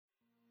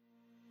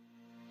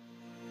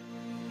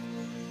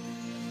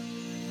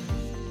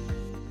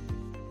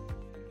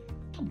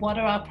what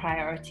are our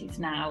priorities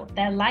now?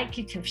 They're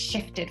likely to have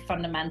shifted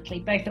fundamentally,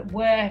 both at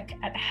work,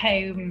 at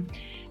home,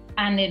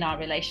 and in our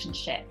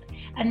relationship.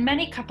 And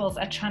many couples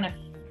are trying to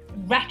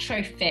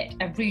retrofit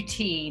a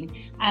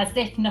routine as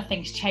if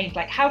nothing's changed.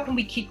 Like, how can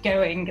we keep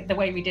going the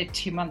way we did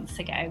 2 months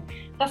ago?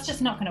 That's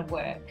just not going to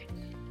work.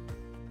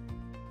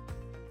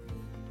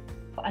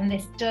 And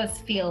this does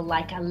feel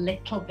like a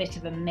little bit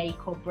of a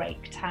make or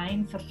break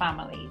time for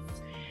families.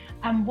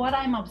 And what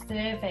I'm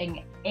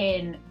observing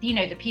in,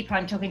 the people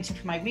I'm talking to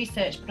for my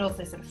research, but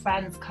also sort of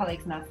friends,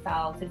 colleagues, and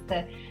ourselves, is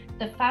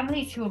the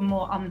families who are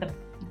more on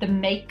the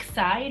make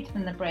side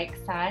than the break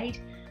side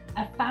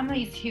are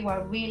families who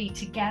are really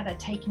together,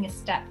 taking a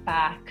step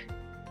back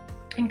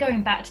and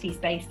going back to these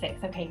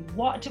basics. Okay,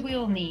 what do we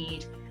all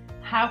need?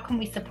 How can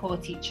we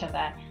support each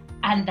other?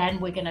 And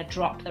then we're going to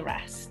drop the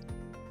rest.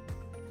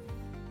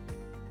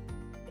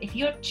 If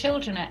your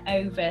children are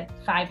over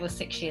 5 or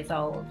 6 years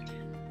old,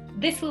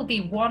 this will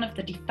be one of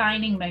the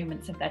defining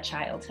moments of their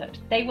childhood.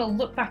 They will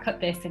look back at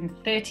this in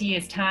 30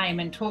 years' time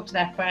and talk to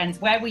their friends,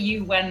 where were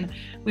you when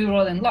we were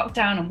all in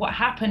lockdown, and what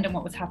happened and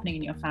what was happening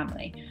in your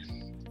family?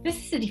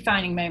 This is a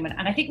defining moment,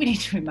 and I think we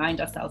need to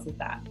remind ourselves of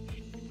that.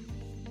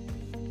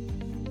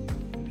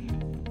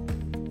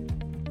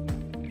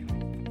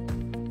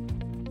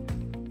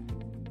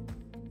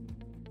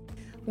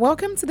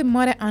 Welcome to the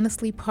Mother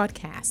Honestly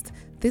podcast.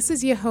 This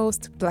is your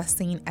host,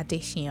 Blessing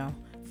Adesina,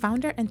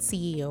 founder and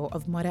CEO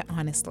of Mother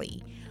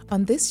Honestly.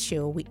 On this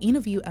show, we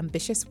interview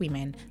ambitious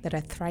women that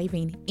are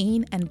thriving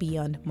in and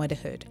beyond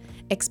motherhood.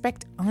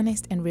 Expect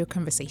honest and real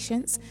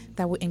conversations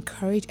that will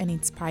encourage and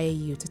inspire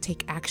you to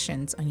take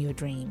actions on your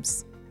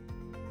dreams.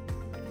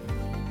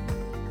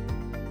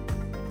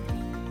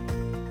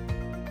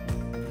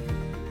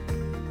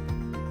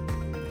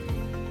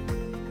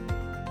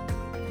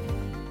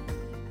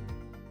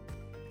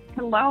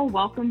 Hello,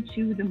 welcome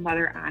to the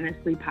Mother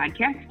Honestly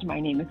podcast. My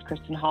name is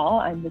Kristen Hall.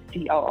 I'm the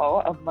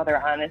COO of Mother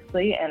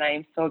Honestly, and I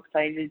am so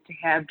excited to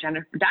have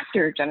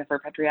Dr. Jennifer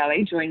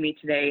Petrielli join me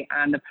today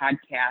on the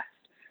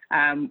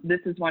podcast. This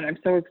is one I'm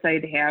so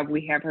excited to have.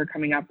 We have her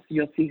coming up, so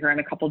you'll see her on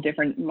a couple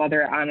different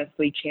Mother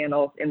Honestly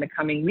channels in the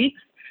coming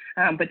weeks.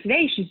 But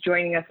today she's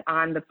joining us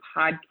on the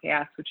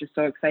podcast, which is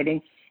so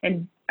exciting.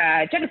 And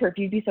Jennifer, if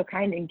you'd be so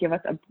kind and give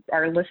us,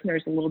 our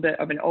listeners, a little bit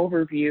of an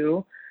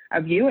overview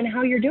of you and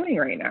how you're doing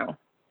right now.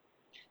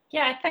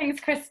 Yeah, thanks,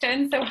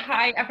 Kristen. So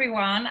hi,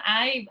 everyone.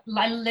 I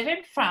live in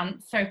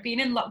France, so I've been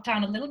in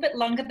lockdown a little bit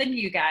longer than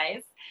you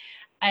guys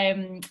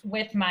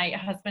with my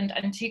husband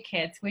and 2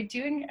 kids. We're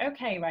doing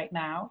okay right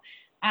now.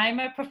 I'm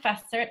a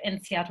professor at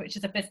INSEAD, which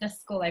is a business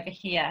school over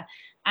here,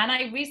 and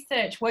I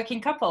research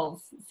working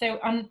couples. So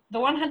on the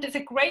one hand, it's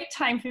a great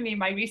time for me in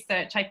my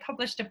research. I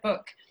published a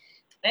book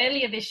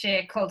earlier this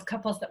year called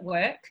Couples That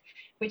Work,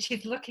 which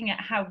is looking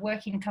at how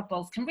working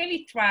couples can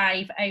really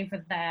thrive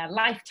over their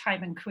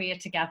lifetime and career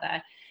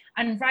together.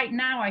 And right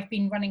now I've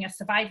been running a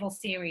survival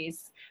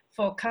series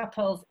for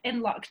couples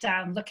in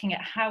lockdown, looking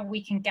at how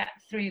we can get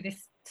through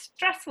this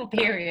stressful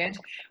period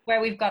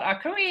where we've got our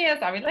careers,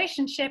 our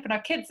relationship, and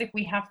our kids if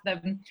we have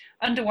them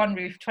under one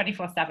roof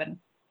 24/7.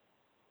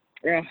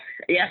 Yes,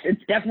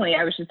 it's definitely,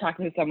 I was just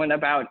talking to someone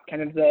about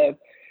kind of the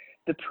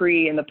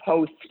pre and the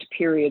post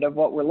period of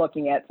what we're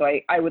looking at. So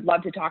I would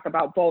love to talk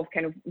about both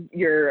kind of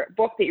your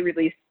book that you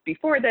released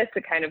before this,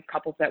 the kind of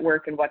Couples That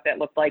Work and what that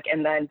looked like.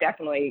 And then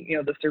definitely,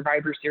 the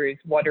Survivor series,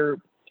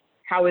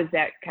 how is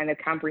that kind of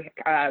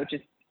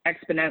just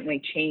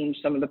exponentially changed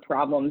some of the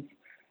problems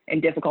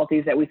and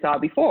difficulties that we saw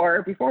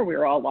before we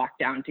were all locked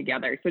down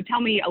together. So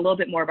tell me a little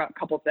bit more about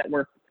Couples That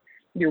Work,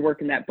 your work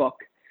in that book.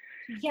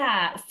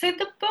 Yeah, so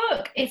the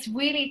book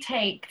really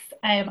takes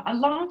a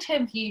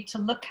long-term view to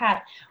look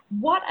at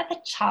what are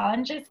the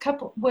challenges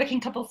working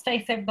couples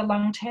face over the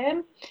long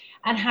term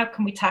and how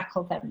can we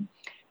tackle them.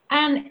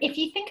 And if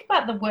you think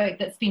about the work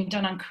that's been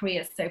done on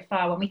careers so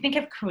far, when we think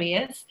of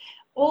careers,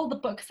 all the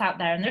books out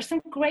there, and there's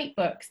some great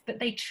books, but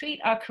they treat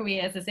our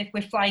careers as if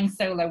we're flying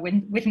solo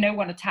with no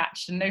one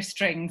attached and no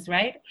strings,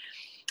 right?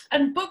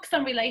 And books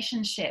on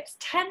relationships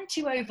tend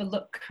to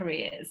overlook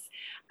careers.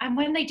 And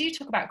when they do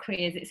talk about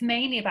careers, it's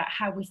mainly about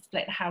how we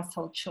split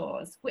household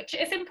chores, which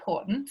is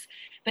important,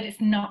 but it's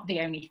not the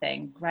only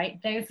thing,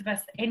 right? Those of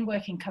us in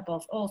working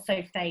couples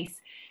also face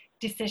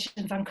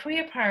decisions on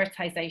career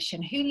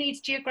prioritization, who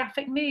leads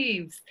geographic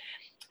moves,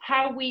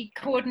 how we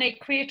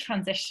coordinate career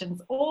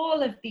transitions.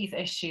 All of these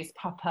issues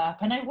pop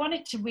up. And I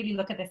wanted to really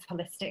look at this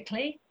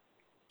holistically.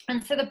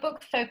 And so the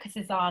book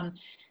focuses on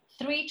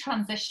 3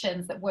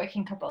 transitions that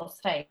working couples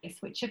face,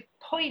 which are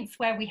points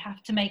where we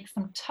have to make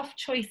some tough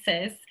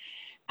choices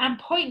and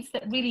points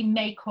that really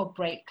make or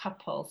break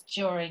couples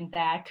during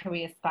their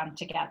career span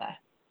together.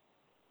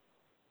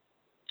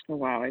 Oh,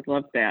 wow, I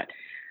love that.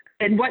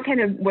 And what kind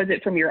of, was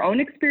it from your own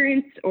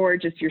experience or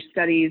just your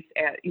studies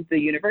at the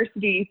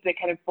university that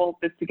kind of pulled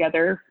this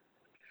together?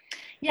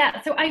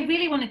 Yeah, so I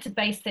really wanted to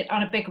base it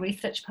on a big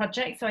research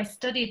project. So I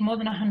studied more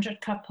than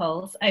 100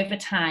 couples over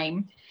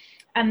time.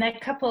 and they're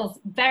couples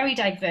very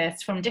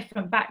diverse from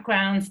different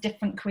backgrounds,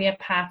 different career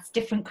paths,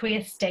 different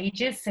career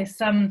stages. So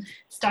some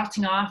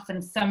starting off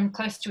and some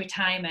close to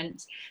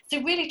retirement.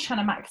 So really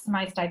trying to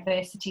maximize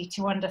diversity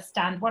to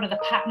understand what are the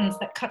patterns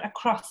that cut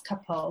across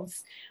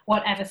couples,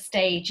 whatever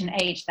stage and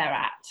age they're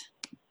at.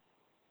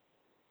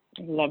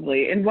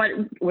 Lovely. And what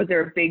was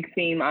there a big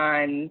theme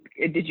on?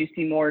 Did you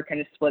see more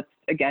kind of splits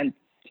against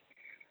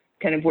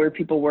kind of where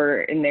people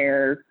were in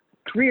their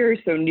career,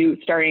 so new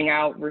starting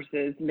out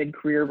versus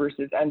mid-career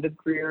versus end of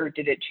career?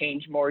 Did it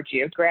change more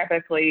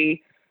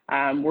geographically?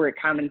 Were it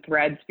common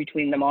threads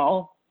between them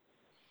all?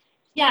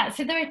 Yeah,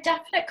 so there are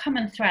definite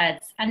common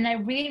threads, and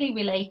they're really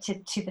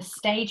related to the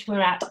stage we're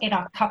at in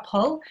our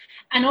couple,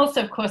 and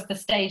also, of course, the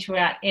stage we're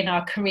at in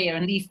our career,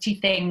 and these two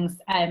things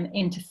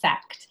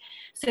intersect.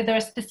 So there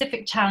are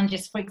specific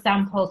challenges, for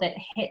example, that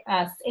hit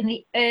us in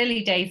the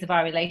early days of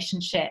our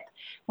relationship,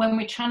 when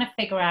we're trying to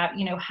figure out,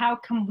 how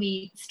can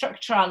we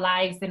structure our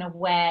lives in a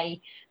way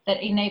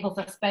that enables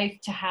us both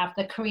to have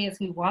the careers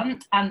we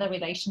want and the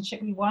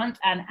relationship we want,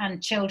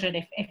 and children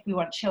if we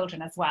want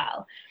children as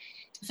well.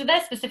 So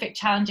there's specific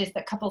challenges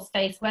that couples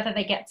face, whether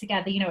they get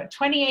together, at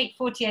 28,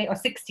 48 or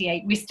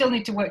 68, we still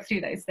need to work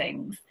through those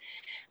things.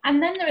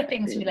 And then there are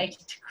things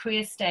related to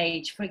career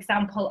stage. For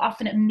example,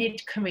 often at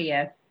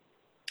mid-career,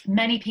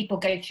 many people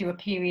go through a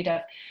period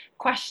of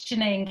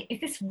questioning, is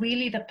this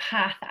really the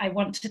path I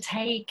want to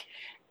take?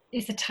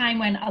 It's a time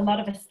when a lot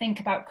of us think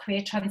about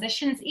career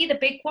transitions, either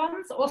big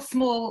ones or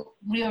small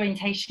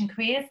reorientation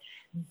careers.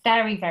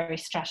 Very, very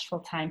stressful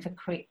time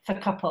for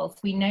couples.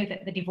 We know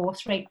that the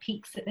divorce rate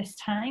peaks at this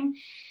time.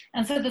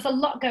 And so there's a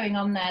lot going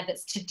on there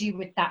that's to do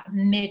with that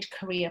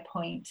mid-career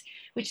point,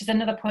 which is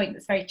another point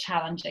that's very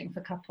challenging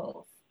for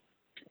couples.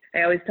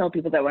 I always tell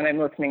people that when I'm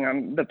listening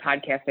on the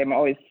podcast, I'm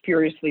always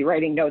furiously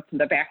writing notes in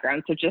the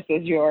background. So just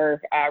as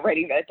you're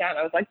writing that down,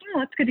 I was like,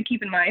 that's good to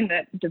keep in mind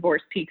that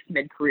divorce peaks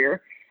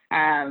mid-career.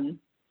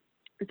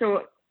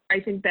 So I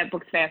think that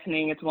book's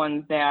fascinating. It's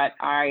one that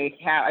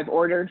I've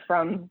ordered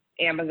from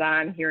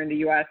Amazon here in the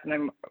US, and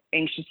I'm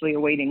anxiously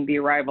awaiting the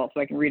arrival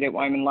so I can read it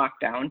while I'm in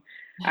lockdown.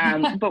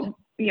 But,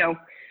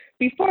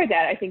 before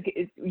that, I think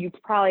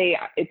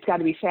it's got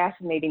to be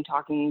fascinating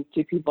talking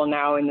to people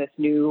now in this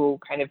new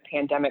kind of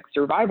pandemic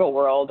survival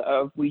world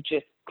of we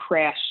just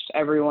crashed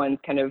everyone's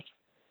kind of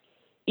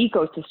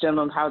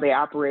ecosystem of how they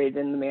operated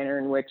in the manner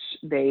in which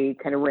they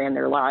kind of ran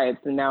their lives.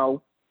 And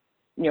now,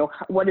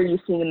 what are you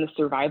seeing in the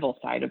survival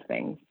side of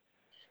things?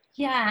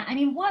 Yeah, I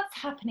mean, what's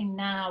happening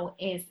now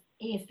is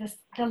the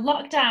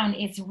lockdown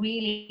is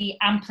really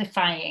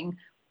amplifying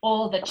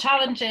all the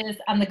challenges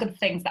and the good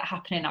things that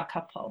happen in our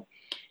couple.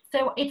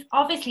 So it's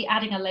obviously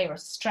adding a layer of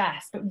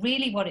stress, but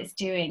really what it's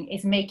doing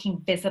is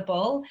making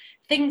visible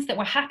things that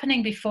were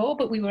happening before,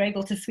 but we were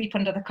able to sweep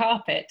under the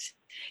carpet.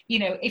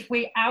 If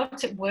we're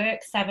out at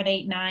work 7,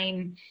 8,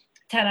 9,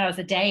 10 hours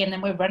a day, and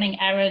then we're running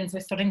errands, we're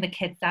sorting the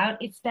kids out,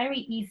 it's very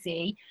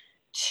easy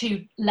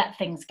to let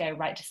things go,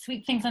 right? To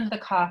sweep things under the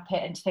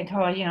carpet and to think,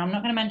 I'm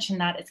not going to mention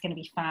that, it's going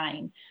to be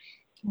fine.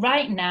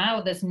 Right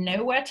now, there's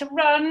nowhere to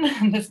run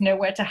and there's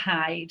nowhere to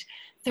hide.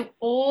 So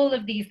all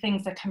of these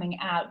things are coming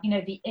out,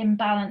 the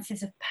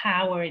imbalances of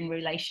power in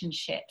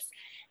relationships,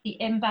 the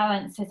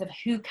imbalances of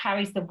who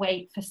carries the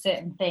weight for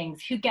certain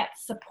things, who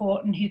gets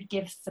support and who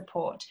gives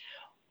support.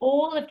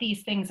 All of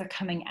these things are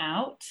coming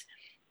out.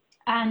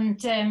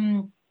 And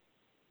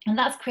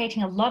that's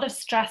creating a lot of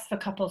stress for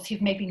couples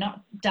who've maybe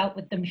not dealt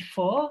with them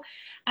before.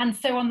 And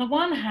so on the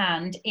one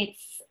hand,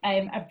 it's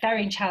a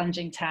very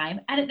challenging time.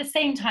 And at the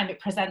same time, it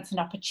presents an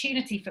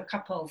opportunity for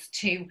couples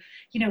to,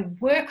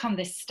 work on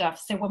this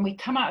stuff. So when we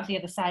come out of the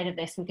other side of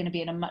this, we're going to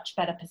be in a much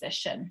better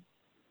position.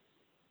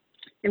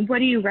 And what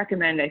do you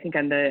recommend? I think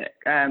I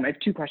have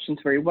two questions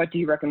for you. What do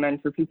you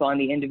recommend for people on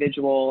the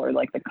individual or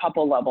like the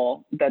couple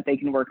level that they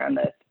can work on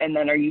this? And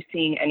then are you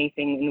seeing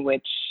anything in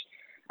which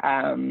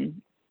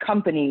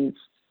companies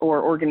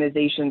or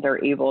organizations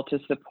are able to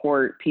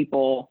support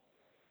people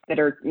that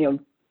are,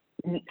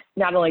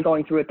 not only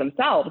going through it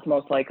themselves,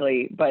 most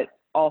likely, but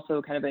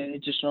also kind of an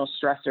additional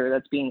stressor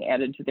that's being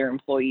added to their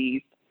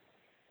employees?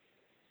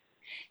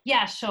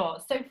 Yeah, sure.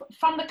 So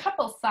from the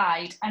couple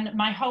side, and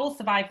my whole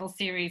survival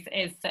series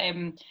is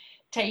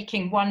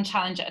taking one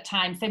challenge at a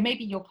time. So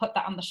maybe you'll put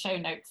that on the show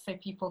notes so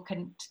people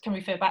can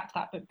refer back to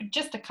that. But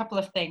just a couple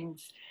of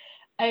things.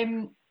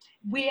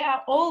 We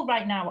are all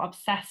right now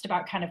obsessed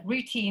about kind of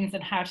routines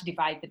and how to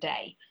divide the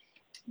day,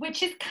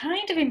 which is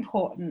kind of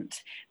important.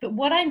 But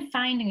what I'm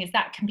finding is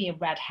that can be a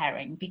red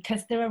herring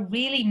because there are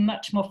really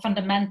much more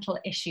fundamental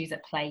issues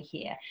at play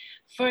here.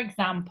 For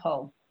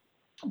example,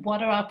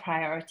 what are our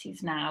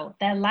priorities now?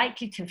 They're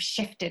likely to have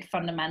shifted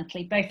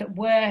fundamentally, both at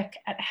work,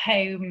 at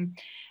home,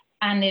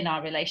 and in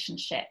our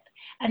relationship.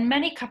 And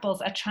many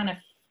couples are trying to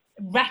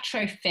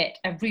retrofit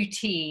a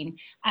routine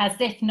as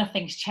if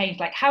nothing's changed.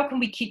 Like, how can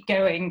we keep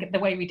going the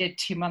way we did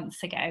 2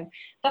 months ago?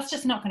 That's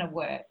just not going to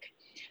work.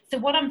 So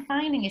what I'm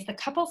finding is the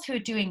couples who are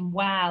doing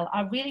well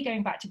are really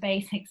going back to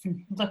basics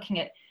and looking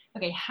at,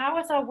 okay, how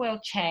has our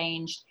world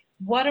changed?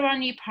 What are our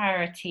new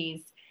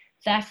priorities?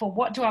 Therefore,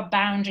 what do our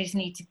boundaries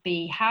need to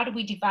be? How do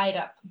we divide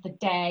up the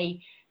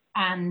day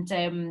and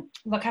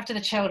look after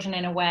the children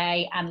in a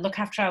way and look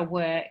after our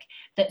work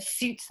that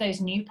suits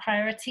those new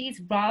priorities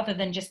rather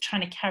than just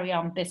trying to carry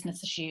on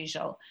business as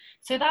usual?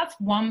 So that's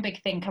one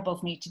big thing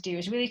couples need to do,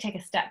 is really take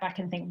a step back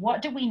and think,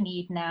 what do we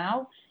need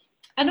now?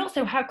 And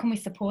also, how can we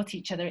support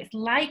each other? It's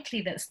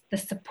likely that the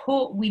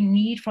support we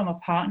need from a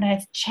partner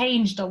has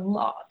changed a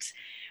lot,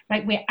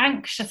 right? We're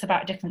anxious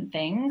about different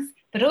things,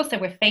 but also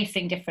we're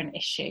facing different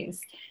issues.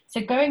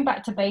 So going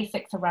back to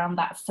basics around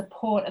that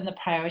support and the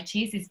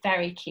priorities is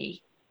very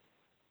key.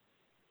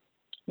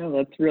 No,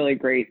 that's really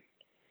great.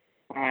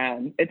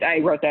 I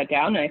wrote that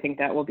down, and I think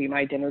that will be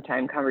my dinner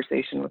time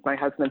conversation with my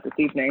husband this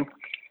evening,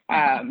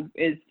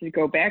 is to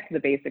go back to the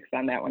basics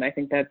on that one. I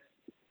think that's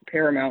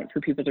paramount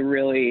for people to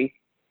really,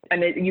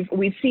 and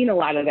we've seen a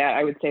lot of that.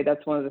 I would say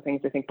that's one of the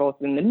things I think both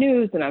in the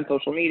news and on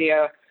social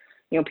media,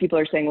 people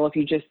are saying, well, if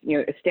you just,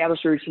 establish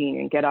a routine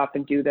and get up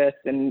and do this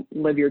and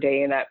live your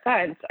day in that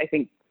sense, I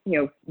think,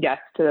 yes,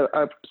 to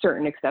a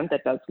certain extent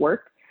that does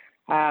work.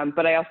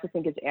 But I also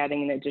think it's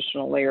adding an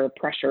additional layer of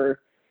pressure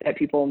that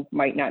people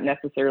might not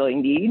necessarily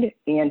need.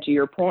 And to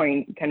your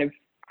point, kind of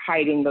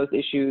hiding those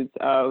issues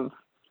of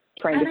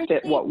trying to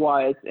fit what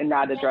was and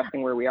not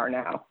addressing where we are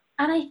now.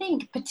 And I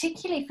think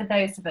particularly for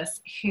those of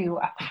us who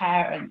are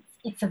parents,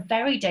 it's a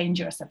very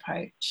dangerous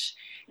approach,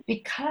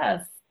 because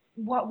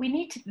what we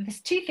need to,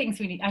 there's two things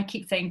we need, I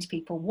keep saying to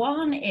people.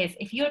 One is,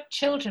 if your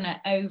children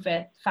are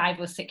over 5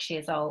 or 6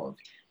 years old,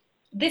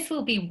 this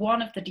will be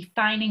one of the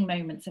defining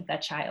moments of their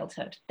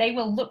childhood. They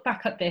will look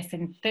back at this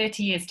in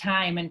 30 years'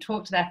 time and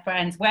talk to their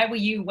friends, where were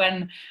you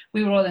when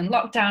we were all in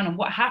lockdown, and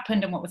what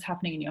happened and what was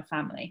happening in your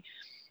family?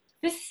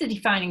 This is a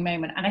defining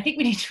moment, and I think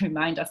we need to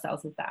remind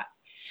ourselves of that.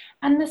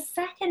 And the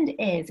second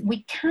is,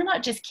 we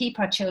cannot just keep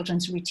our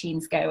children's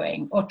routines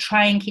going or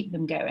try and keep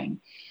them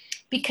going,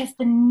 because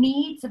the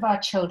needs of our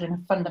children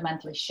have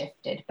fundamentally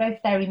shifted, both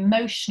their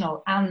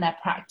emotional and their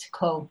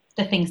practical,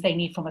 the things they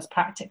need from us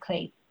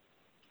practically.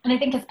 And I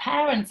think as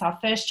parents, our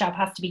first job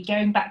has to be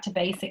going back to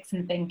basics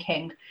and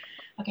thinking,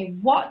 okay,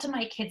 what do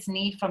my kids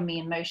need from me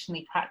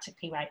emotionally,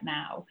 practically right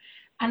now?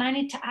 And I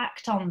need to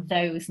act on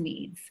those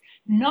needs,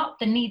 not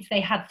the needs they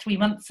had 3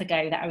 months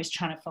ago that I was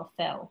trying to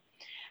fulfill.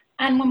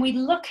 And when we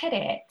look at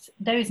it,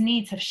 those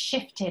needs have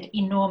shifted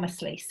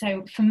enormously.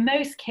 So for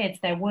most kids,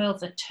 their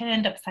worlds are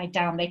turned upside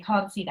down. They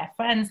can't see their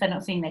friends, they're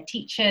not seeing their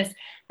teachers,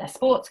 their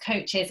sports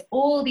coaches,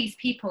 all these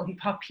people who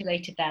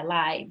populated their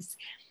lives.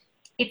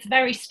 It's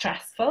very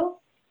stressful,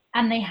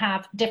 and they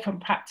have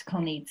different practical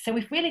needs. So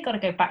we've really got to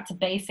go back to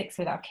basics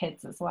with our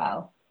kids as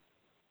well.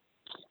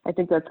 I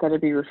think that's got to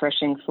be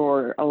refreshing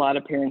for a lot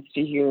of parents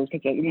to hear,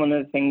 because one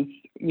of the things,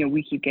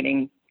 we keep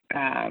getting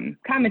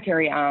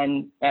commentary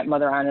on at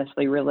Mother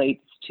Honestly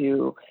relates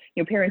to,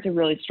 parents are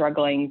really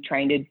struggling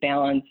trying to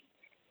balance,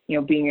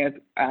 being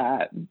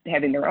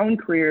having their own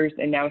careers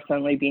and now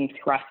suddenly being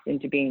thrust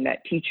into being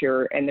that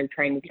teacher, and they're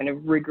trying to kind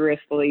of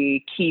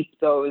rigorously keep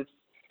those.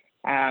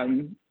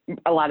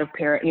 A lot of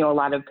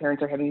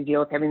parents are having to deal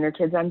with having their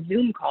kids on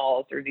Zoom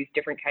calls or these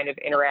different kind of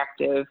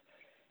interactive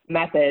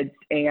methods,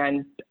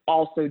 and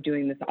also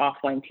doing this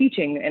offline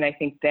teaching. And I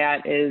think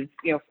that is,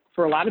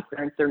 for a lot of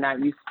parents, they're not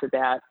used to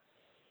that,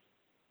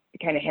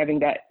 kind of having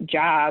that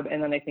job.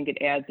 And then I think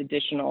it adds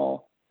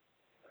additional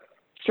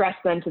stress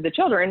then to the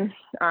children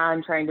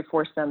on trying to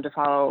force them to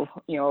follow,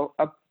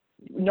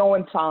 no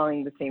one's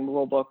following the same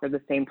rule book or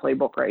the same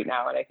playbook right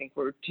now. And I think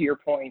to your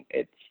point,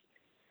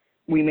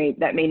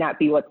 that may not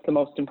be what's the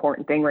most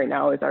important thing right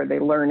now, is are they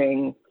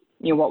learning,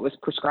 what was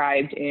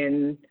prescribed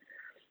in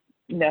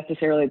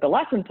necessarily the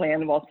lesson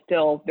plan, while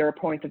still there are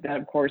points of that,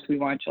 of course, we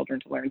want children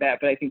to learn that.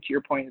 But I think to your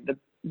point,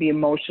 the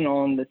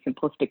emotional and the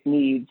simplistic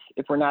needs,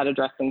 if we're not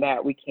addressing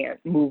that, we can't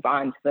move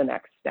on to the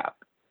next step.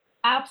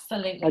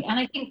 Absolutely. And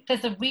I think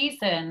there's a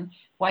reason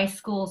why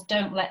schools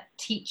don't let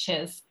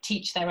teachers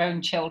teach their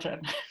own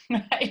children,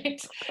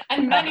 right?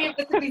 And many of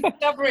us are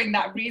discovering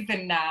that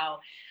reason now.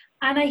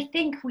 And I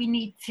think we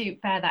need to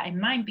bear that in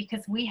mind,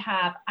 because we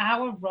have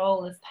our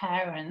role as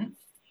parents.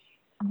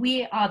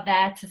 We are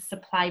there to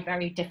supply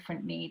very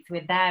different needs.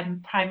 We're there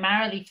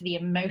primarily for the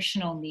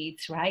emotional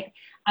needs, right?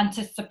 And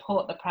to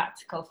support the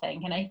practical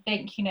thing. And I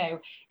think,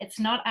 it's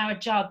not our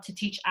job to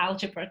teach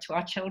algebra to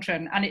our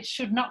children, and it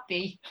should not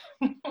be.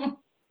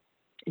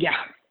 Yeah.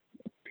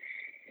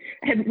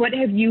 What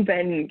have you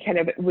been kind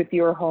of with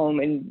your home?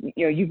 And,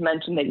 you've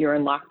mentioned that you're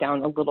in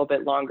lockdown a little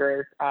bit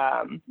longer.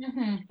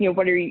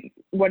 What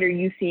are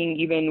you seeing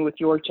even with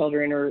your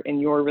children or in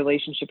your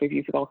relationship, if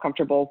you feel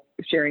comfortable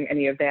sharing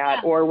any of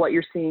that, or what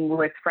you're seeing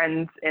with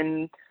friends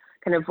and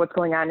kind of what's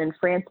going on in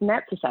France and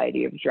that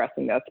society of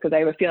addressing this? Because I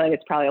have a feeling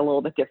it's probably a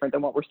little bit different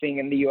than what we're seeing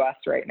in the US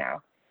right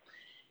now.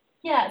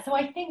 Yeah, so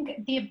I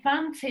think the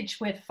advantage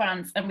with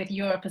France and with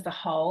Europe as a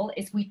whole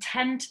is we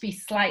tend to be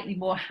slightly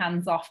more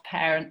hands-off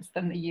parents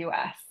than the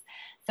US.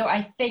 So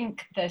I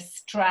think the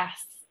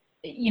stress,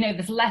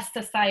 there's less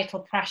societal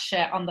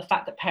pressure on the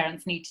fact that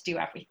parents need to do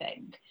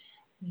everything.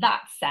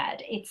 That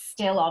said, it's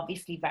still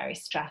obviously very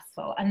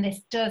stressful. And this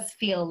does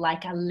feel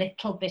like a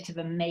little bit of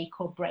a make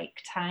or break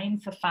time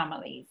for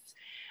families.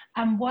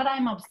 And what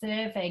I'm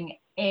observing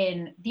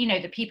in,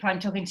 the people I'm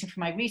talking to for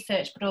my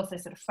research, but also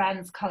sort of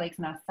friends, colleagues,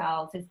 and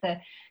ourselves, is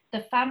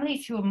the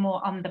families who are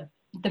more on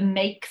the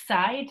make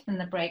side than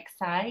the break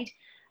side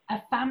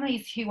are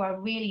families who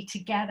are really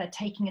together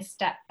taking a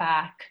step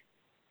back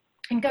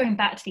and going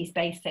back to these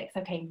basics.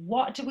 Okay,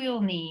 what do we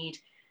all need?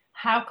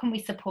 How can we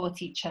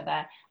support each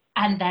other?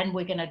 And then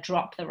we're going to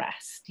drop the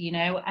rest,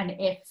 And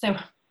if so,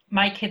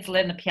 my kids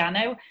learn the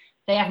piano.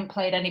 They haven't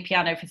played any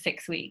piano for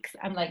 6 weeks.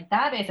 I'm like,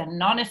 that is a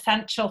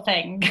non-essential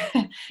thing.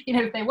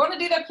 If they want to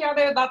do their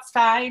piano, that's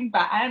fine,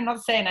 but I'm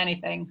not saying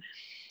anything.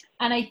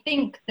 And I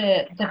think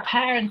the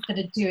parents that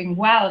are doing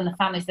well and the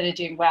families that are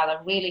doing well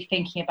are really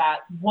thinking about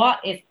what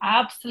is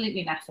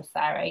absolutely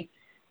necessary,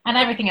 and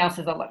everything else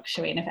is a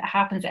luxury. And if it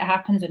happens, it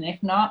happens. And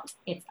if not,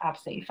 it's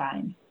absolutely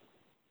fine.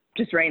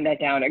 Just writing that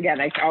down.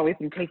 Again, I always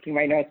am taking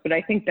my notes, but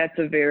I think that's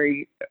a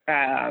very,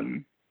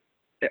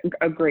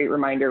 a great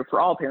reminder for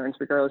all parents,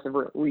 regardless of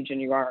what region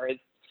you are, is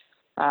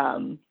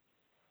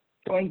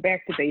going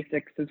back to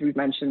basics, as we've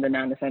mentioned, the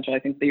non-essential. I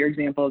think that your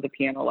example of the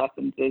piano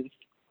lessons is,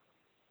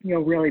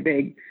 really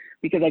big,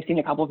 because I've seen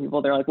a couple of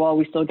people, they're like, well,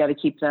 we still got to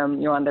keep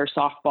them, on their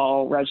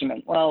softball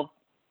regimen. Well,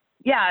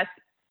 yes,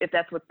 if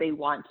that's what they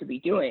want to be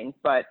doing,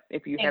 but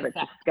if you have it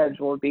just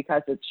scheduled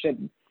because it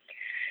should.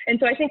 And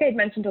so I think I'd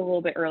mentioned a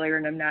little bit earlier,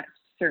 and I'm not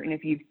certain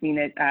if you've seen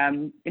it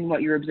in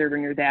what you're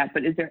observing or that,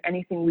 but is there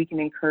anything we can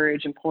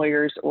encourage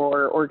employers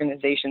or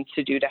organizations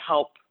to do to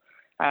help,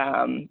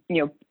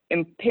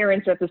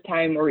 parents at this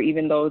time, or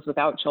even those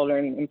without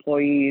children,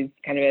 employees,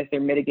 kind of as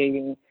they're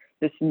mitigating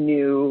this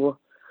new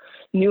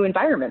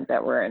environment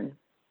that we're in?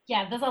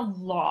 Yeah, there's a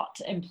lot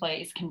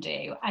employees can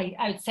do.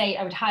 I would say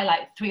I would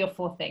highlight 3 or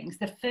 4 things.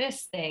 The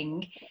first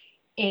thing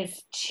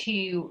is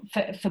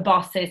for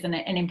bosses and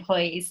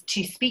employees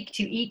to speak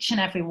to each and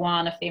every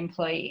one of the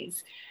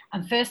employees.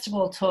 And first of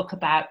all,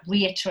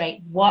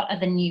 reiterate what are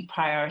the new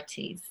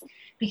priorities.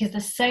 Because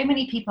there's so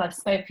many people I've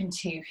spoken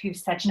to who've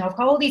said, I've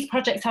got all these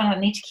projects on, I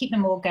need to keep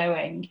them all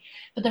going.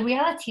 But the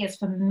reality is,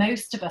 for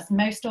most of us,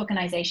 most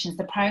organizations,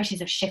 the priorities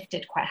have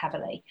shifted quite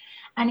heavily.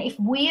 And if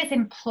we as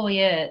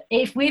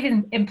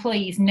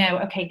employees know,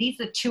 okay, these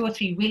are 2 or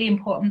 3 really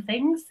important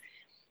things,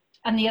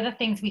 and the other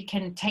things we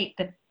can take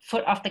the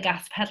foot off the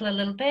gas pedal a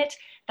little bit,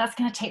 that's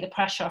going to take the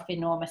pressure off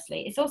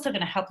enormously. It's also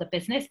going to help the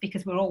business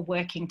because we're all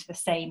working to the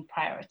same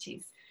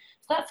priorities.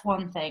 So that's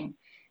one thing.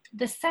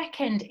 The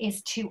second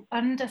is to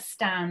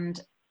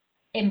understand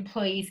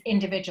employees'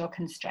 individual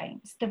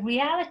constraints. The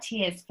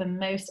reality is, for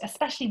most,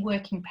 especially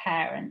working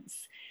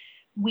parents,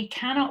 we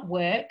cannot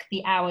work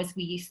the hours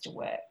we used to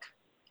work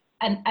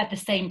and at the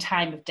same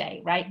time of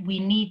day, right? We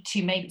need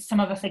to, maybe some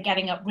of us are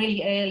getting up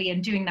really early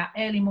and doing that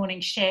early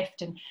morning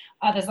shift, and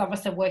others of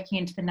us are working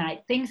into the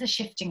night. Things are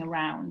shifting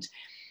around.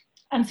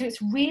 And so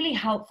it's really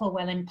helpful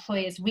when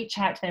employers reach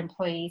out to their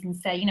employees and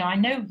say, I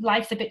know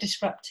life's a bit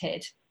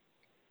disrupted.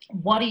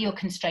 What are your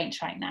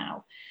constraints right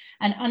now?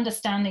 And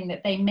understanding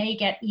that they may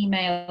get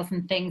emails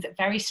and things at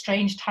very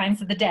strange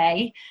times of the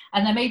day.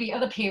 And there may be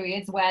other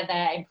periods where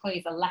their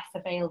employees are less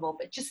available,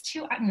 but just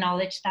to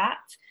acknowledge that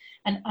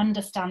and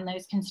understand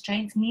those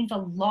constraints means a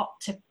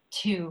lot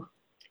to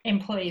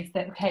employees,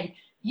 that, okay,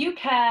 you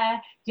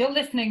care, you're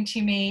listening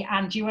to me,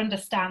 and you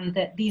understand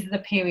that these are the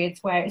periods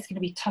where it's going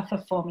to be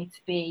tougher for me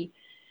to be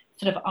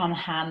sort of on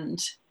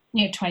hand,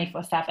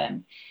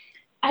 24/7.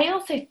 I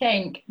also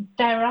think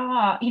there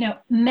are,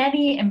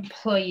 many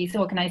employees,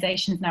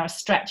 organizations now are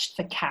stretched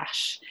for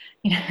cash.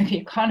 The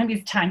economy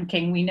is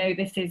tanking. We know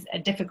this is a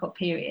difficult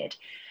period.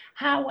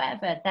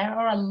 However, there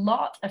are a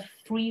lot of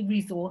free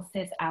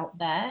resources out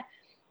there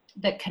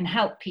that can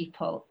help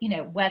people,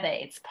 whether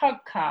it's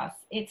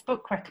podcasts, it's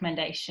book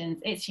recommendations,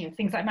 it's,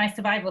 things like my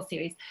survival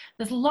series.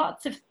 There's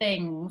lots of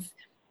things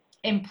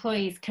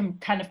employees can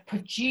kind of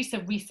produce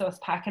a resource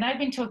pack. And I've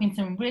been talking to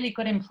some really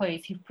good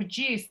employees who've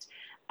produced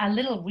a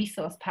little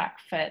resource pack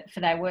for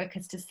their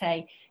workers to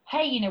say,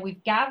 hey,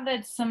 we've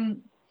gathered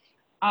some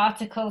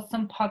articles,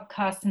 some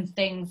podcasts and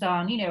things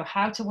on,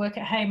 how to work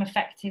at home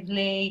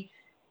effectively,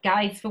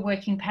 guides for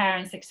working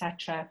parents,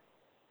 etc.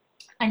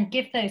 And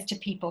give those to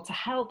people to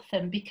help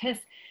them, because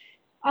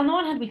on the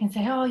one hand we can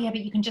say, oh yeah,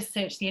 but you can just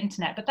search the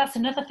internet, but that's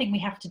another thing we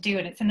have to do,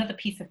 and it's another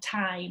piece of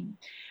time.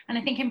 And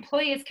I think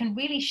employers can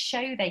really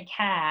show they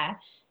care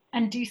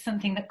and do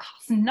something that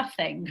costs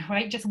nothing,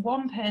 right? Just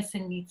one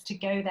person needs to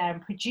go there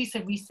and produce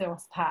a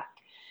resource pack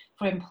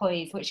for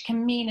employees, which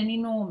can mean an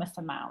enormous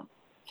amount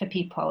for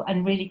people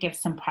and really give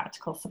some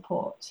practical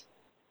support.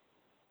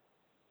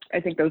 I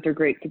think those are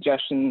great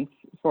suggestions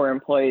for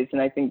employees.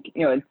 And I think,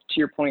 to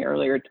your point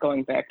earlier, it's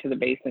going back to the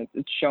basics.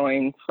 It's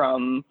showing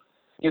from,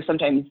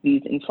 sometimes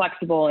these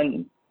inflexible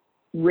and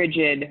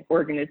rigid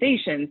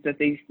organizations that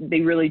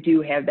they really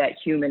do have that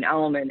human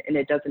element, and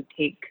it doesn't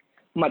take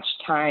much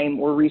time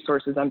or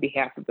resources on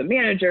behalf of the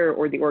manager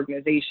or the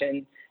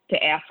organization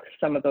to ask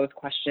some of those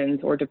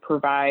questions or to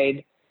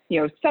provide,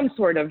 some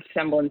sort of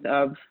semblance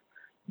of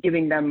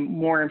giving them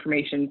more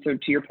information. So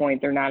to your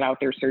point, they're not out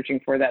there searching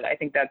for that. I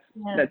think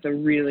that's a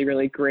really,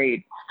 really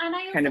great and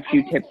I kind also, of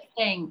few I tips. also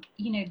think,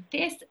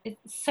 this is,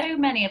 so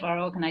many of our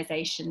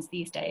organizations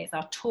these days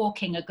are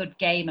talking a good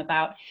game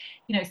about,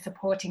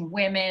 supporting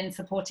women,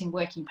 supporting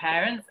working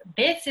parents.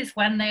 This is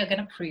when they are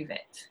going to prove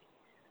it.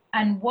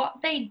 And what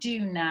they do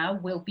now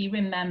will be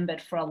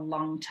remembered for a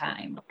long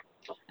time.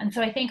 And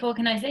so I think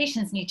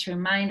organizations need to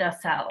remind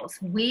ourselves,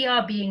 we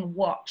are being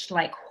watched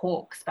like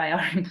hawks by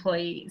our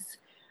employees.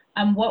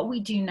 And what we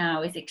do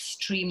now is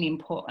extremely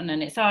important.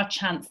 And it's our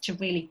chance to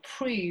really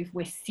prove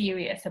we're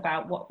serious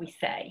about what we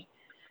say.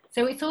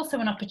 So it's also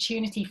an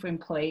opportunity for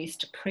employees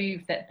to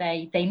prove that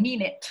they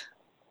mean it.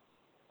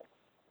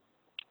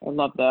 I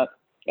love that.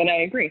 And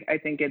I agree. I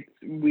think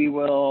you've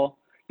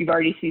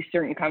already seen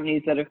certain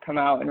companies that have come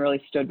out and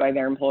really stood by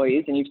their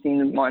employees, and you've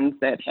seen ones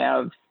that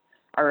have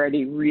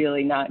already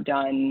really not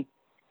done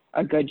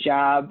a good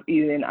job,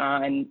 even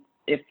on,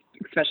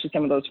 especially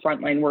some of those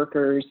frontline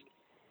workers,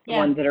 the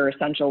ones that are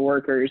essential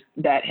workers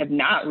that have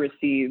not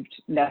received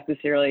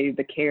necessarily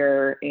the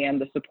care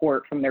and the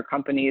support from their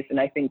companies. And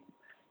I think,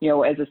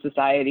 as a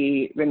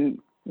society, when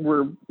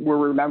we're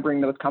remembering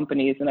those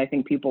companies, and I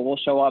think people will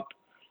show up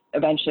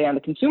eventually on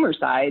the consumer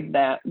side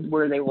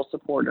where they will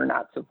support or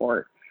not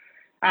support.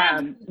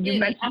 You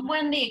mentioned, and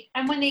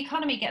when the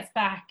economy gets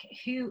back,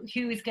 who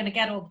is going to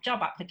get all the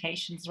job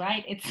applications,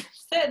 right? It's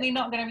certainly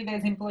not going to be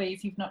those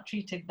employees who've not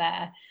treated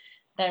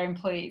their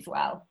employees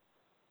well.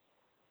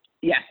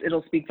 Yes,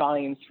 it'll speak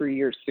volumes for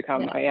years to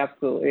come. Yeah. I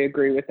absolutely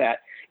agree with that.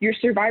 Your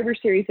Survivor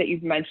series that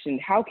you've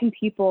mentioned, how can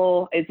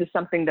is this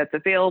something that's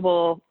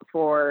available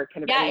for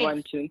kind of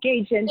anyone to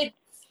engage in? It's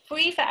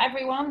free for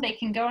everyone. They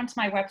can go onto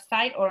my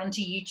website or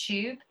onto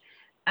YouTube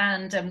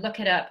and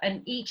look it up.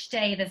 And each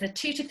day there's a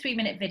 2 to 3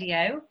 minute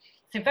video.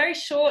 So very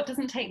short,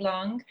 doesn't take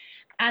long.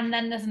 And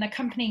then there's an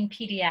accompanying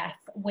PDF,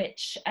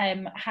 which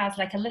has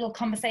like a little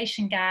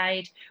conversation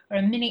guide or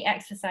a mini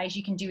exercise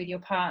you can do with your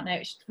partner,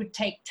 which would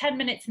take 10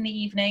 minutes in the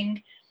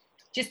evening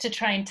just to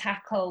try and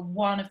tackle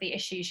one of the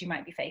issues you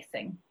might be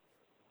facing.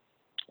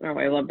 Oh,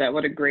 I love that.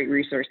 What a great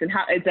resource. And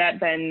how has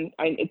that been?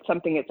 It's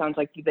something it sounds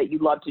like that you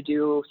love to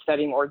do,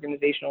 studying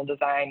organizational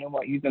design and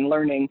what you've been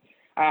learning.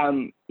 Are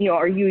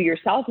you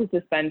yourself, has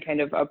this been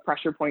kind of a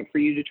pressure point for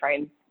you to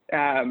try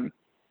and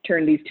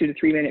turn these 2 to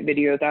 3 minute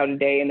videos out a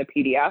day in the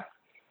PDF?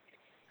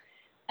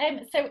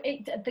 So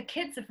the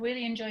kids have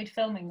really enjoyed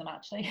filming them,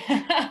 actually.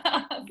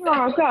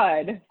 Oh,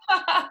 good.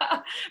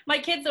 My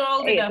kids are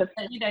old enough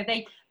that,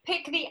 they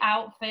pick the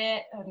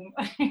outfit and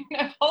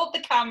hold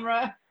the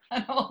camera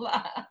and all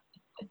that.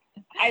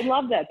 I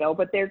love that though,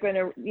 but they're going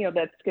to,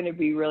 that's going to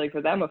be really for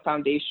them a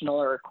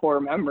foundational or a core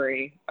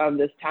memory of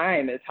this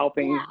time, is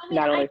helping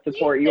not only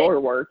support your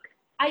work.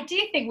 I do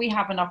think we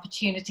have an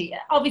opportunity,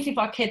 obviously if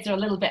our kids are a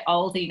little bit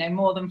older,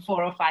 more than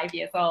 4 or 5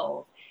 years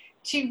old,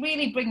 to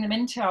really bring them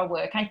into our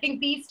work. I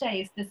think these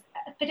days there's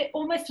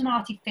almost an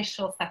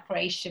artificial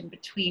separation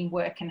between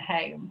work and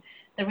home.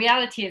 The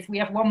reality is we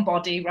have one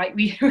body, right?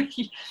 We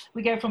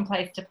go from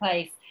place to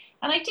place.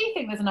 And I do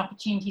think there's an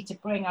opportunity to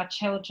bring our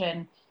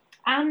children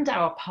and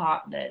our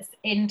partners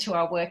into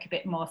our work a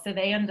bit more, so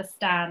they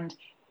understand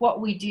what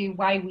we do,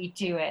 why we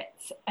do it.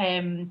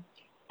 And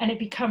it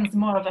becomes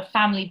more of a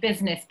family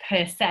business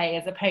per se,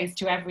 as opposed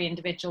to every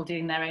individual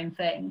doing their own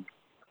thing.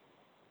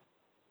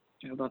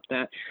 I love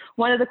that.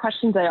 One of the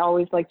questions I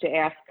always like to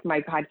ask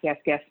my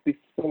podcast guests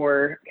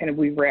before kind of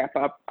we wrap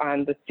up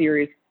on the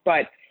series,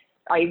 but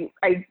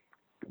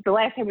the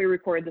last time we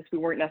recorded this, we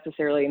weren't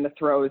necessarily in the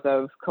throes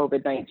of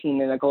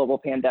COVID-19 and a global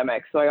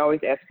pandemic. So I always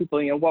ask people,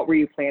 what were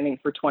you planning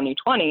for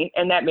 2020?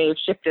 And that may have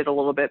shifted a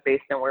little bit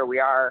based on where we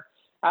are.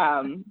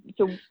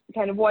 So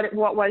kind of what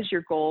was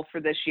your goal for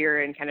this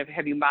year, and kind of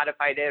have you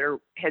modified it, or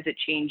has it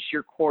changed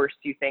your course,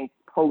 do you think,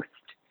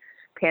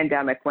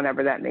 post-pandemic,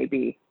 whenever that may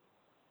be?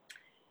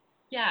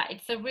 Yeah,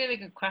 it's a really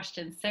good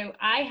question. So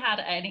I had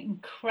an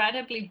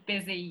incredibly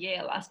busy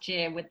year last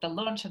year with the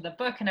launch of the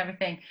book and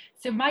everything.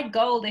 So my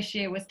goal this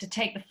year was to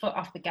take the foot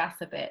off the gas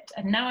a bit,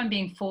 and now I'm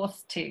being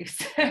forced to.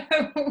 So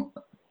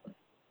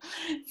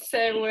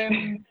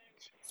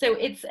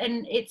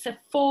it's a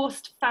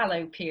forced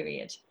fallow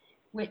period,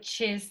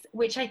 which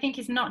I think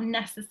is not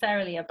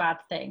necessarily a bad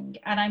thing.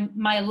 And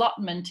my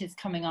allotment is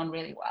coming on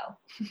really well.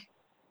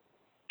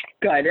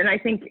 Good. And I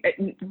think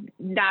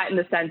not in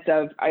the sense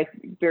of,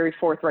 very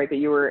forthright that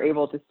you were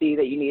able to see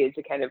that you needed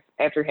to kind of,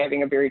 after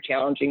having a very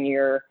challenging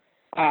year,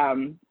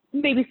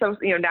 maybe so,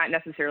 not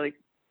necessarily,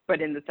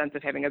 but in the sense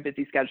of having a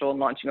busy schedule and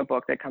launching a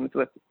book that comes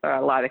with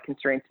a lot of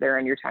constraints there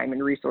on your time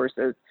and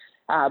resources,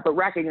 but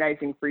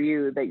recognizing for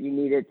you that you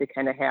needed to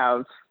kind of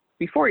have,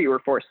 before you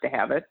were forced to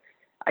have it,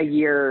 a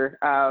year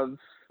of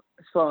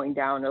slowing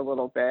down a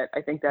little bit.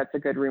 I think that's a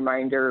good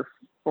reminder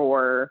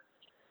for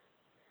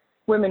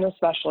women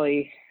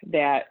especially,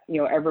 that,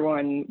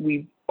 everyone,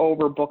 we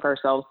overbook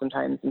ourselves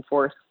sometimes and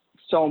force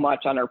so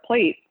much on our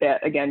plate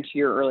that, again, to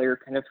your earlier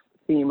kind of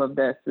theme of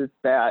this, is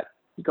that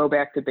go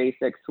back to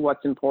basics.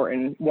 What's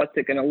important? What's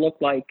it going to look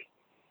like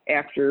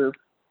after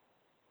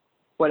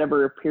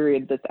whatever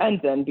period this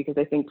ends in, because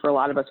I think for a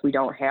lot of us, we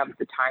don't have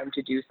the time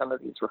to do some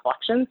of these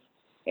reflections.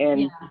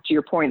 And to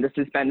your point, this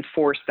has been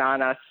forced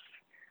on us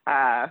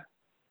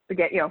to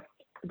get,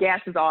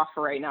 gas is off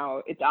for right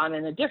now. It's on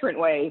in a different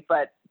way,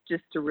 but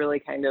just to really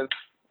kind of,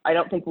 I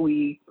don't think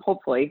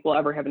hopefully we'll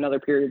ever have another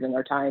period in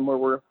our time where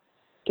we're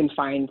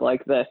confined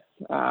like this.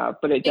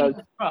 But it does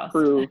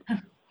prove,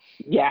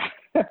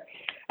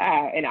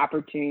 an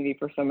opportunity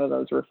for some of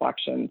those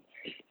reflections.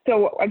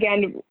 So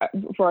again,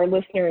 for our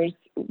listeners,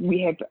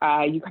 we have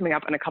you coming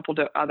up on a couple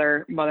of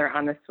other Mother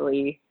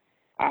Honestly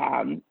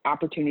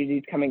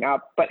opportunities coming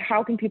up. But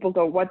how can people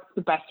go? What's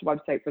the best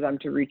website for them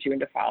to reach you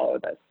and to follow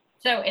this?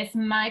 So it's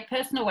my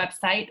personal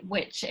website,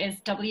 which is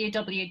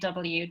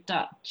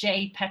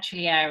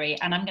www.jpetriglieri,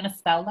 and I'm going to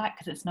spell that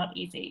because it's not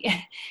easy.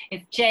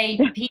 It's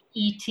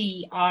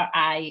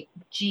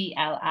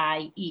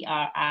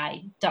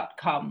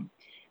jpetriglieri.com.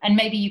 And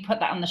maybe you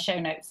put that on the show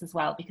notes as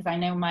well, because I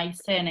know my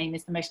surname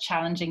is the most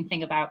challenging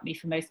thing about me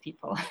for most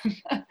people.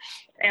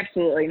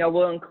 Absolutely. No,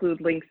 we'll include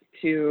links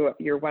to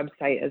your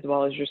website as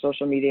well as your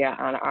social media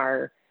on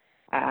our,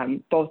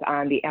 both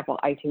on the Apple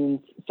iTunes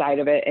side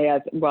of it,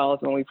 as well as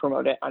when we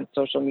promote it on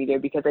social media,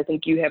 because I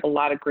think you have a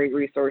lot of great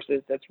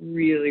resources that's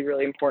really,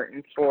 really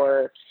important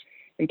for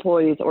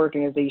employees,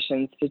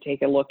 organizations to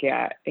take a look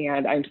at.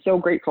 And I'm so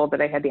grateful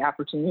that I had the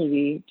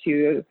opportunity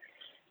to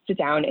sit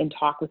down and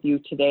talk with you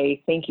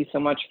today. Thank you so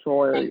much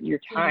for your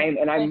time.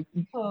 And I'm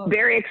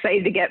very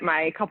excited to get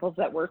my Couples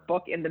at Work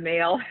book in the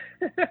mail.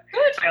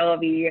 I will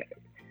be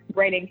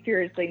writing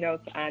seriously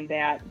notes on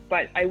that.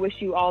 But I wish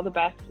you all the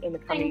best in the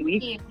coming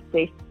weeks.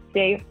 Stay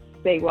safe,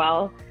 stay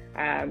well.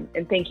 And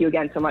thank you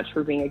again so much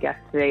for being a guest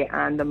today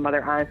on the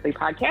Mother Honestly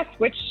podcast,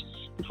 which,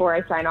 before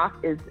I sign off,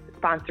 is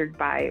sponsored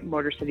by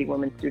Motor City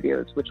Women's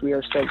Studios, which we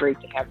are so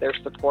great to have their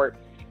support.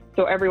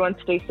 So everyone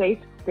stay safe,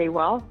 stay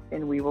well,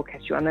 and we will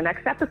catch you on the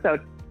next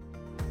episode.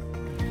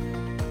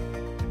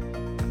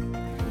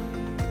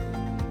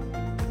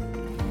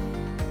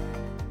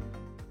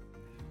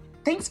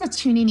 Thanks for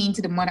tuning in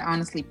to the Mother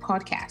Honestly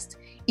podcast.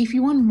 If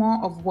you want more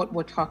of what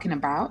we're talking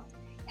about,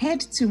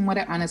 head to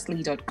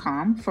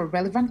motherhonestly.com for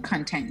relevant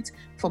content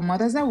for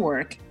mothers at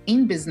work,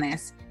 in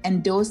business,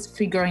 and those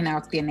figuring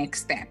out their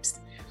next steps.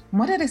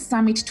 Mother the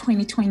Summit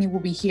 2020 will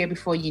be here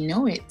before you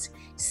know it.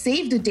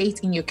 Save the date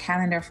in your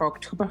calendar for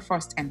October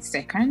 1st and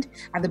 2nd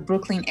at the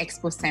Brooklyn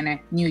Expo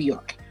Center, New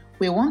York,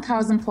 where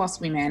 1,000 plus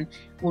women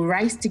will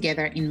rise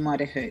together in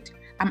motherhood.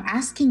 I'm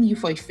asking you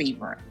for a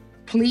favor.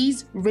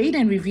 Please rate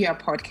and review our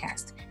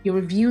podcast. Your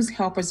reviews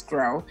help us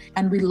grow,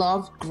 and we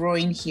love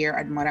growing here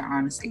at Mother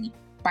Honestly.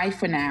 Bye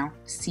for now.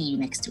 See you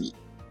next week.